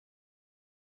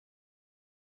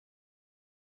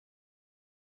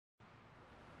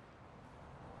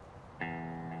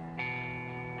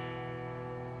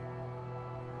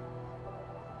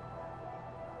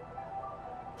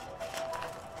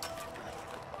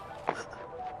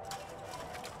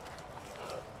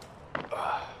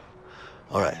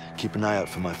All right, keep an eye out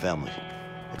for my family.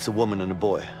 It's a woman and a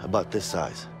boy, about this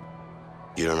size.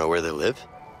 You don't know where they live?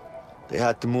 They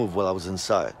had to move while I was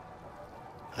inside.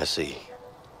 I see.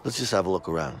 Let's just have a look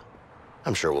around.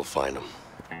 I'm sure we'll find them.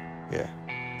 Yeah.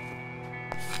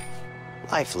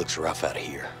 Life looks rough out of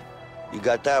here. You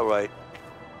got that right.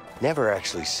 Never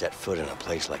actually set foot in a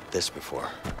place like this before.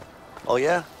 Oh,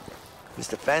 yeah?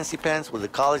 Mr. Fancy Pants with a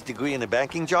college degree and a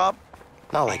banking job?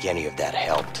 Not like any of that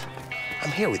helped.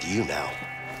 I'm here with you now.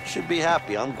 Should be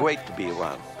happy. I'm great to be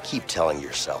around. Keep telling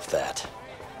yourself that.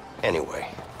 Anyway,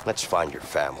 let's find your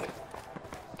family.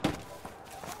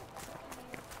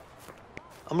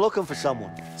 I'm looking for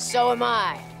someone. So am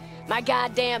I. My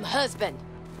goddamn husband.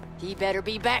 He better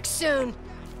be back soon.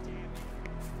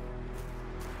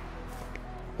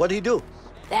 What'd he do?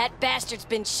 That bastard's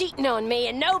been cheating on me,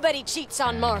 and nobody cheats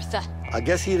on Martha. I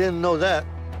guess he didn't know that.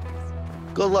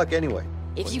 Good luck anyway.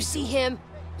 If you see him,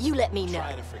 you let me know.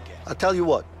 I'll tell you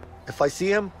what. If I see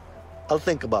him, I'll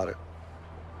think about it.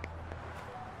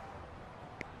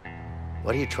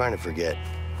 What are you trying to forget?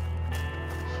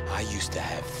 I used to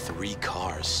have 3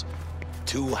 cars,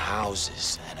 2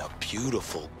 houses, and a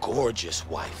beautiful, gorgeous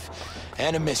wife,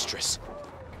 and a mistress.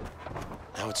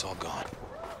 Now it's all gone.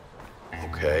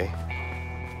 Okay.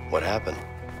 What happened?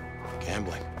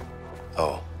 Gambling.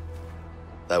 Oh.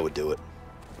 That would do it.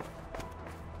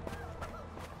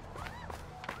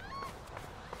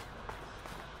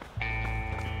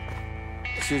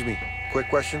 Excuse me, quick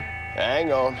question.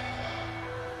 Hang on.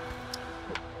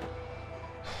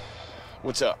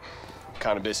 What's up?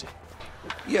 Kind of busy.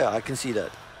 Yeah, I can see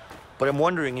that. But I'm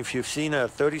wondering if you've seen a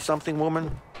 30-something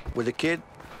woman with a kid,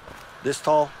 this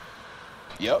tall?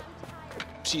 Yep.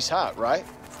 She's hot, right?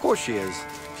 Of course she is.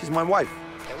 She's my wife.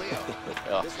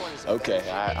 Oh, okay,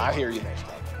 I hear you.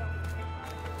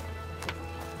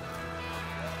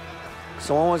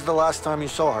 So when was the last time you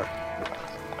saw her?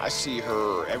 I see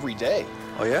her every day.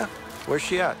 Oh, yeah? Where's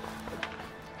she at?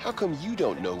 How come you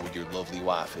don't know where your lovely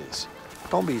wife is?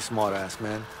 Don't be a smart-ass,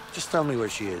 man. Just tell me where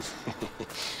she is.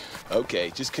 Okay,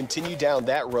 just continue down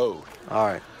that road. All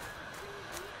right.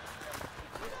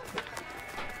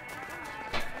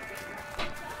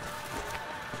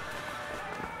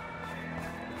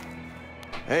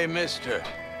 Hey, mister.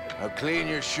 I'll clean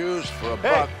your shoes for a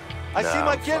buck. I see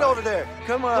my kid over there.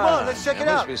 Come on. Come on, let's check it There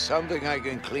out. must be something I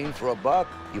can clean for a buck.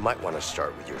 You might want to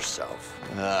start with yourself.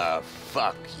 Ah,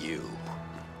 fuck you.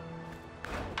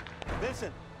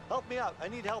 Vincent, help me out. I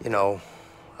need help. You know,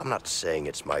 I'm not saying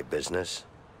it's my business,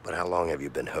 but how long have you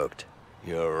been hooked?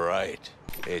 You're right.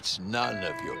 It's none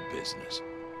of your business.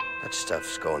 That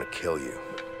stuff's going to kill you.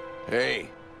 Hey,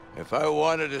 if I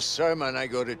wanted a sermon, I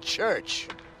go to church.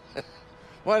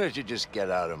 Why don't you just get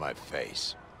out of my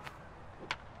face?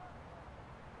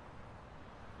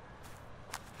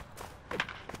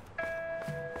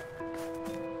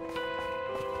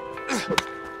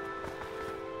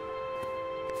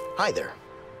 Hi there.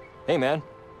 Hey, man.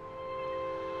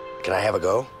 Can I have a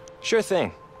go? Sure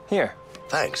thing. Here.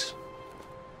 Thanks.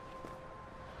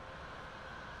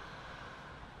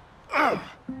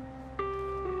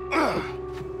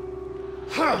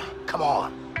 Come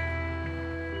on.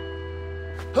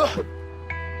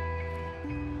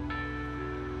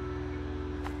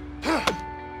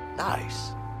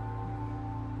 Nice.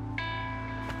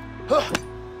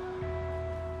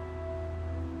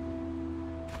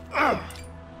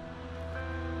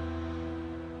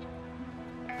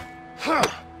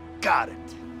 Got it.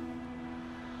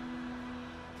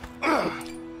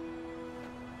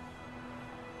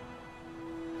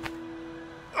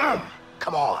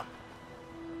 Come on.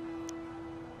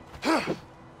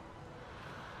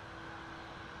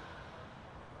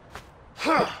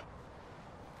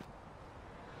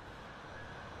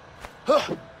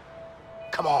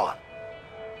 Come on.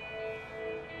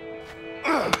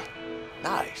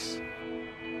 Nice.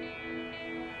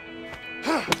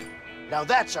 Now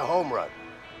that's a home run.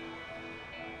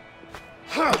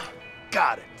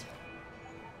 Got it.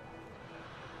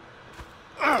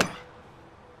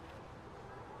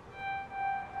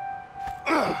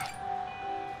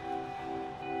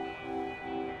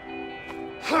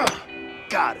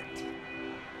 Got it.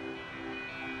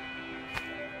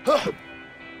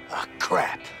 Ah,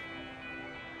 crap.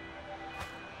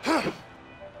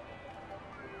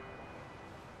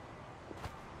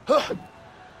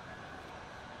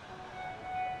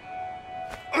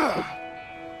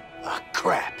 Ah,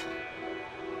 crap.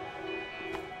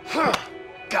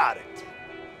 Got it.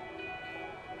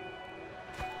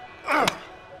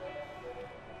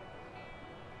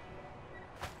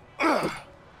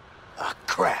 Ah,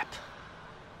 crap.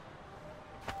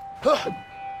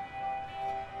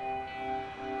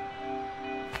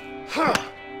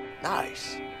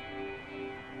 Nice.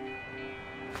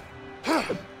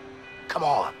 Come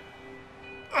on.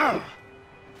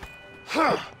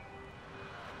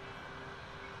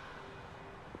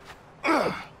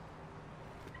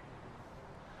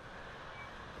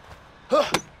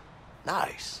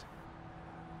 Nice.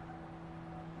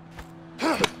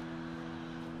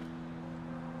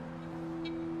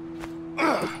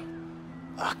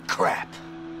 Ah, crap.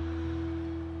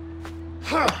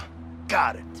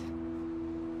 Got it.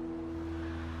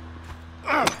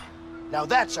 Now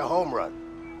that's a home run.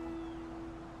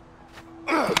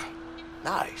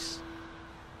 Nice.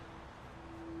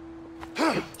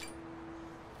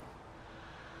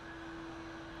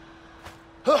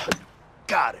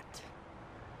 Got it.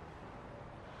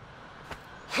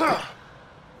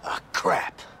 Ah,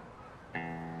 crap.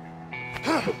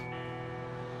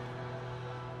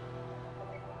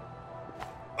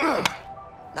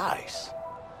 Nice.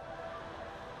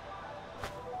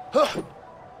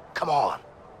 Come on.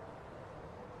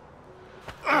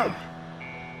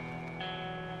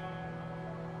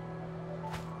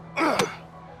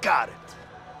 Got it.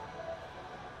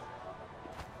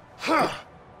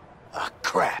 Ah,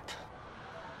 crap.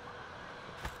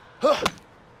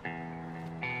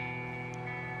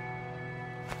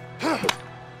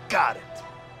 Got it.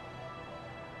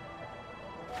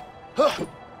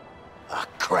 Ah,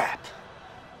 crap.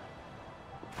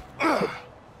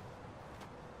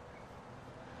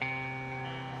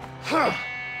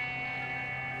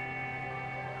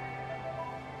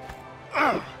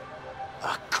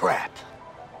 Ah, crap.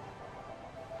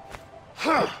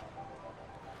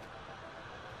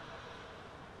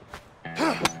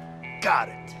 Got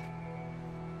it.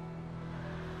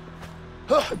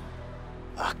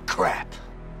 Ah, crap.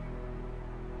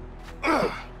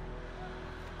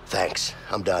 Thanks,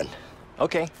 I'm done.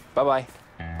 Okay, bye-bye.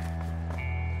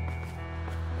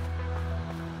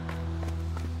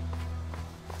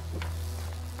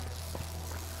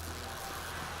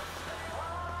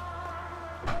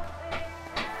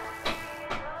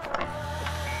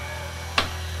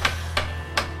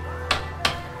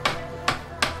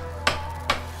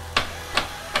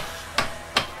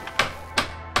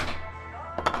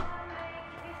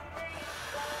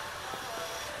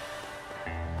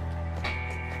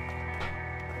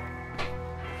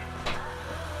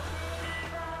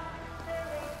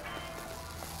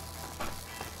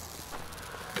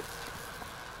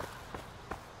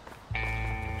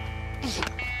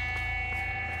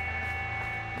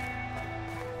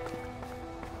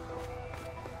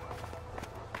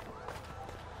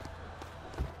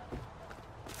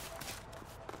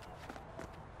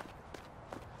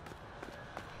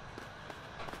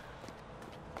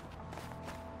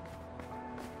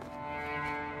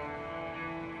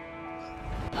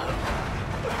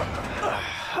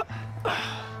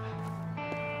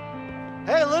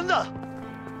 Hey, Linda!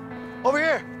 Over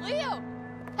here! Leo!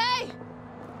 Hey!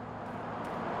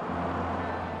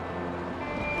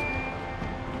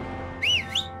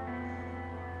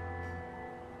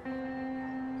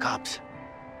 Cops.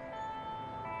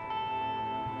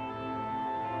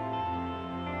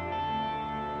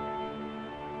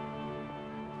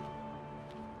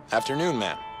 Afternoon,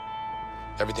 ma'am.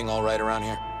 Everything all right around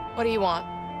here? What do you want?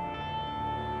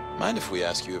 Mind if we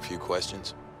ask you a few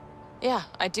questions? Yeah,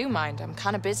 I do mind. I'm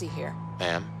kind of busy here.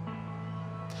 Ma'am,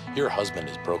 your husband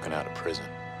is broken out of prison.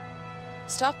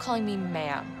 Stop calling me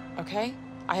ma'am, okay?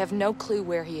 I have no clue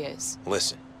where he is.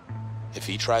 Listen, if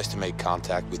he tries to make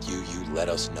contact with you, you let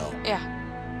us know.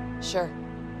 Yeah, sure.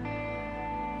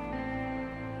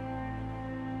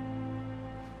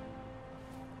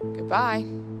 Goodbye.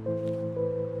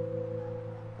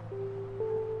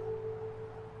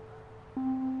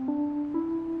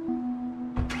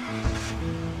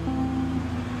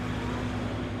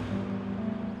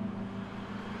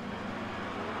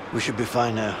 We should be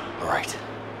fine now. All right.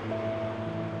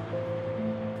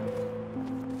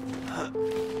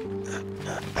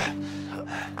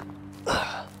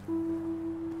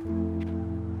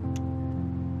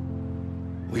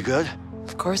 We good?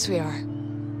 Of course we are.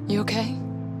 You okay?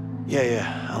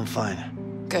 Yeah, I'm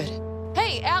fine. Good.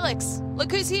 Hey, Alex!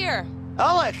 Look who's here!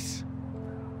 Alex!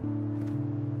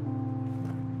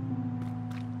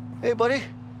 Hey, buddy.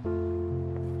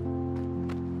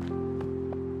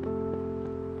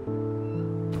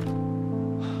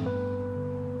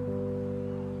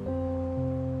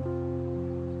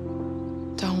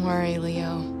 Don't worry,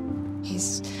 Leo.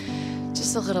 He's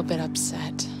just a little bit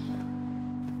upset.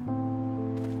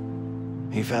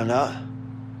 He found out?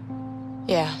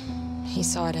 Yeah, he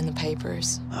saw it in the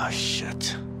papers. Oh,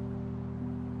 shit.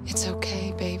 It's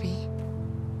okay, baby.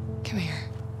 Come here.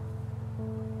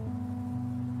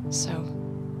 So,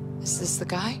 is this the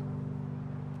guy?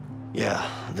 Yeah,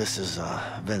 this is,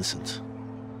 Vincent.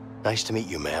 Nice to meet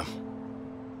you, ma'am.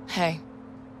 Hey.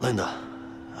 Linda,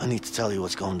 I need to tell you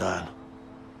what's going down.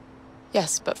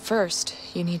 Yes, but first,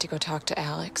 you need to go talk to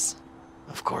Alex.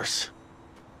 Of course.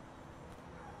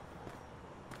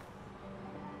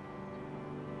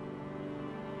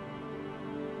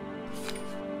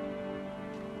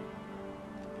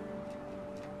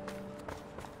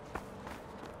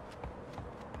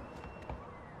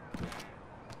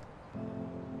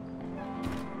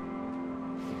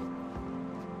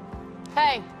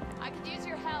 Hey, I could use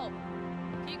your help.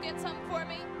 Can you get something for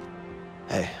me?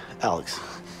 Hey, Alex.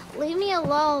 Leave me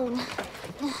alone.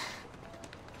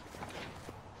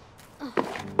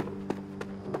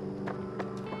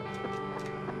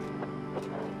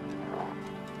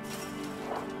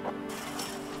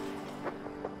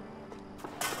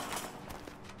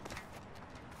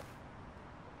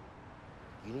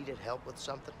 You needed help with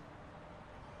something?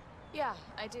 Yeah,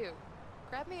 I do.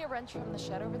 Grab me a wrench from the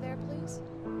shed over there, please.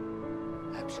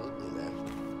 Absolutely, ma'am.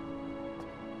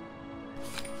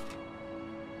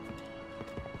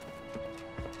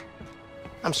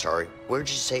 I'm sorry, where'd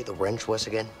you say the wrench was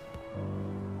again?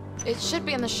 It should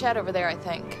be in the shed over there, I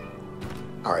think.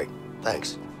 All right,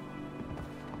 thanks.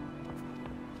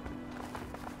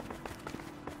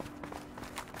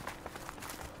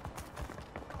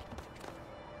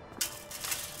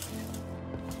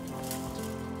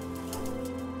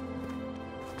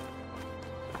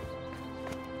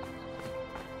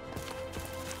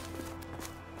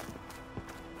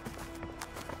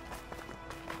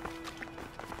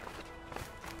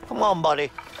 Come on, buddy.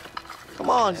 Come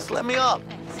on, just let me up.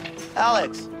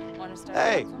 Alex. Want to start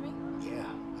Hey. for me? Yeah,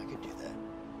 I could do that.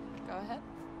 Go ahead.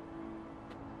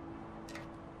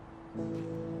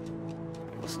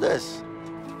 What's this?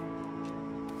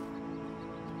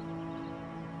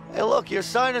 Hey, look, your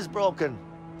sign is broken.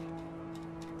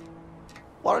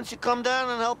 Why don't you come down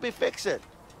and help me fix it?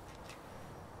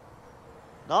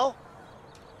 No?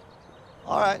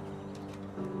 All right.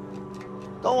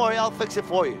 Don't worry, I'll fix it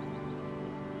for you.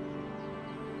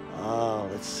 Oh,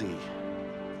 let's see.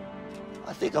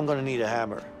 I think I'm gonna need a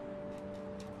hammer.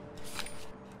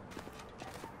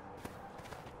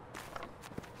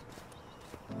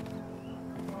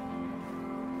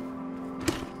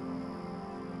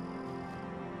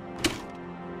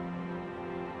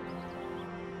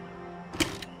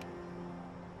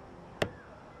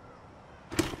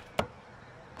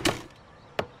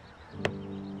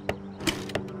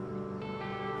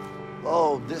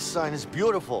 Oh, this sign is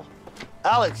beautiful.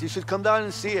 Alex, you should come down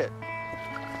and see it.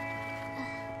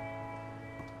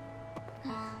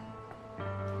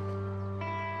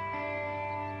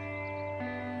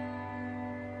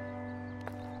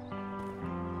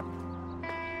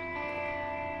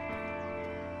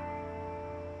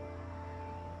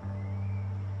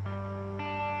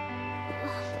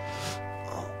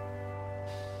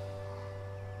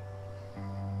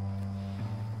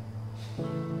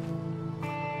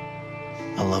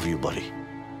 I love you, buddy.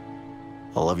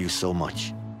 I love you so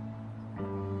much.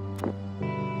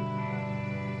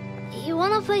 You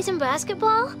wanna play some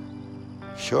basketball?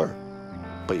 Sure.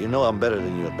 But you know I'm better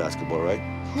than you at basketball, right?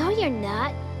 No, you're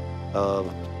not.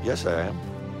 Yes, I am.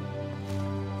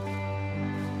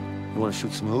 You want to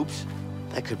shoot some hoops?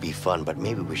 That could be fun, but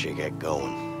maybe we should get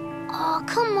going. Oh,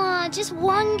 come on, just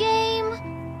one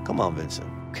game? Come on, Vincent.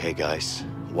 Okay, guys,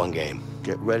 one game.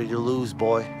 Get ready to lose,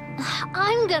 boy.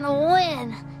 I'm gonna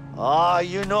win. Ah,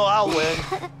 you know I'll win.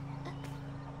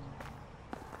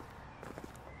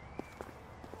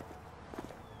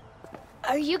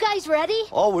 Are you guys ready?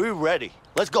 Oh, we're ready.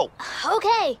 Let's go.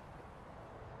 Okay.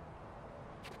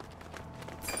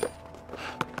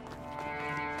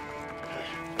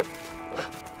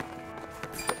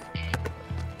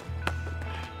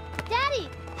 Daddy,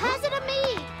 pass it to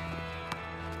me.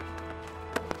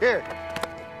 Here.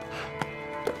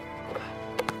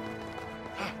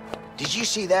 Did you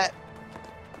see that?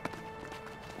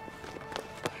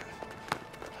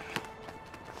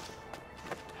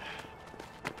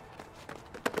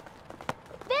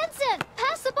 Vincent,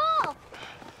 pass the ball.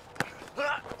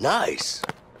 Nice.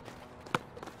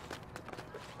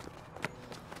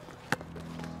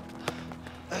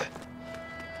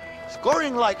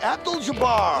 Scoring like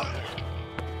Abdul-Jabbar.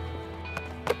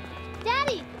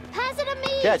 Daddy, pass it to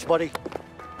me. Catch, buddy.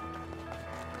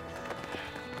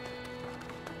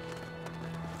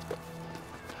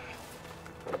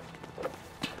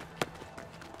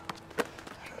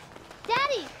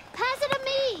 Daddy, pass it to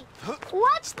me.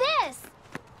 Watch this.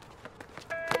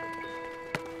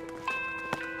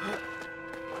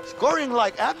 Scoring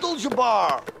like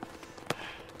Abdul-Jabbar.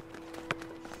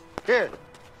 Here.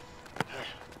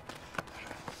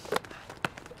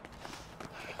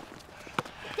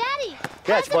 Daddy! Catch,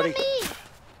 pass it to buddy. me.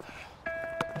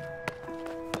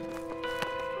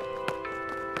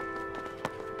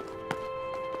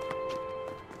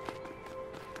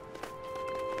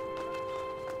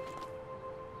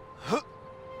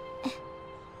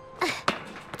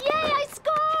 Yay, I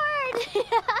scored!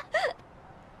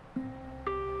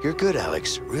 You're good,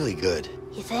 Alex. Really good.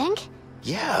 You think?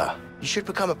 Yeah, you should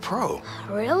become a pro.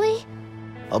 Really?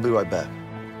 I'll be right back.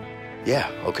 Yeah,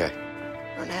 okay.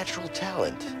 You're a natural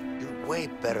talent. You're way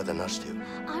better than us two.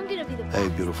 I'm gonna be the best. Hey,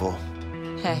 beautiful.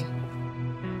 Hey.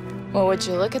 Well, would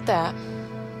you look at that?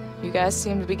 You guys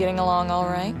seem to be getting along all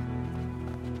right.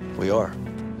 We are.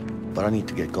 But I need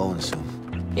to get going soon.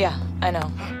 Yeah, I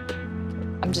know.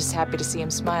 I'm just happy to see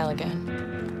him smile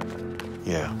again.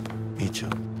 Yeah, me too.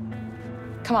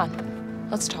 Come on,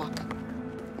 let's talk.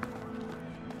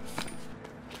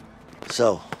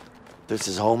 So, this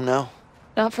is home now?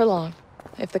 Not for long.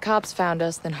 If the cops found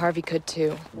us, then Harvey could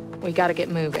too. We gotta get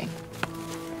moving.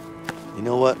 You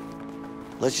know what?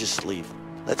 Let's just leave.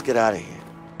 Let's get out of here.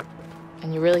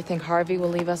 And you really think Harvey will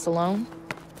leave us alone?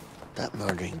 That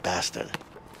murdering bastard.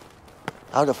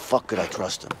 How the fuck could I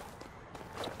trust him?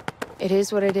 It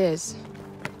is what it is.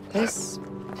 This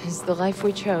is the life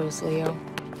we chose, Leo.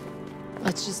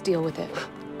 Let's just deal with it.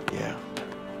 Yeah.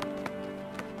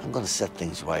 I'm gonna set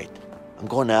things right. I'm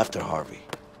going after Harvey.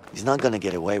 He's not gonna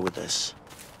get away with this.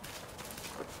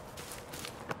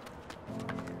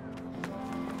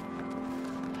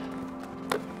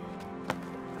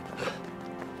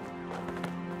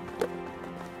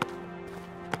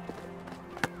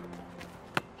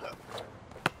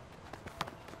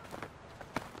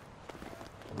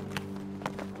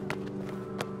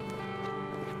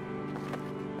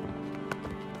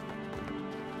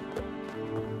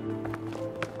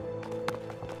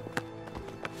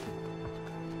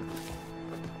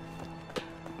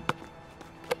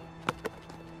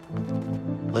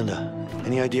 Linda,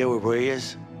 any idea where Ray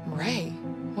is? Ray?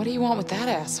 What do you want with that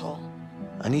asshole?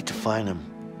 I need to find him.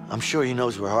 I'm sure he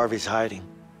knows where Harvey's hiding.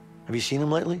 Have you seen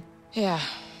him lately? Yeah,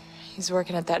 he's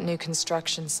working at that new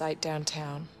construction site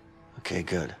downtown. Okay,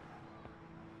 good.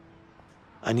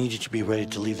 I need you to be ready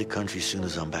to leave the country as soon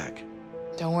as I'm back.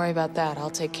 Don't worry about that, I'll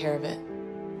take care of it.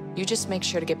 You just make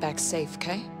sure to get back safe,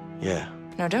 okay? Yeah,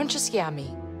 No, don't just yeah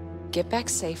me. Get back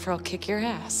safe or I'll kick your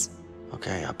ass.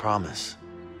 okay, I promise.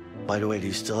 By the way, do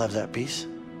you still have that piece?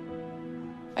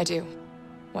 I do.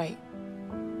 Wait.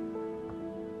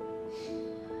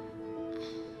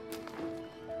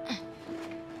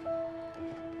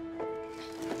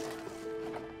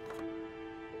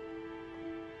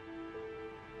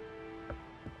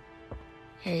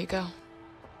 Here you go.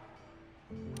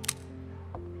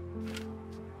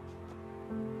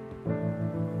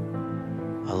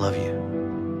 I love you.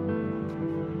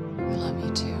 I love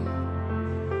you too.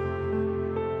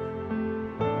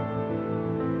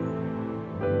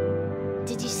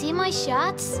 Did you see my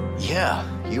shots? Yeah,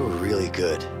 you were really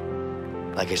good.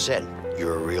 Like I said,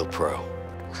 you're a real pro.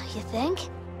 You think?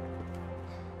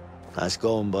 Nice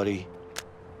going, buddy.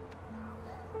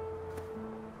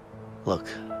 Look,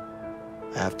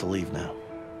 I have to leave now.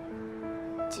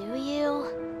 Do you?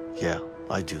 Yeah,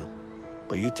 I do.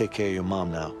 But you take care of your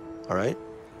mom now, all right?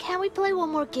 Can't we play one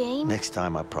more game? Next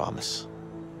time, I promise.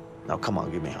 Now, come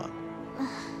on, give me a hug.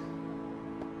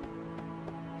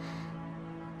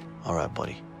 All right,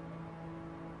 buddy.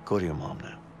 Go to your mom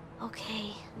now.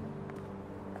 Okay.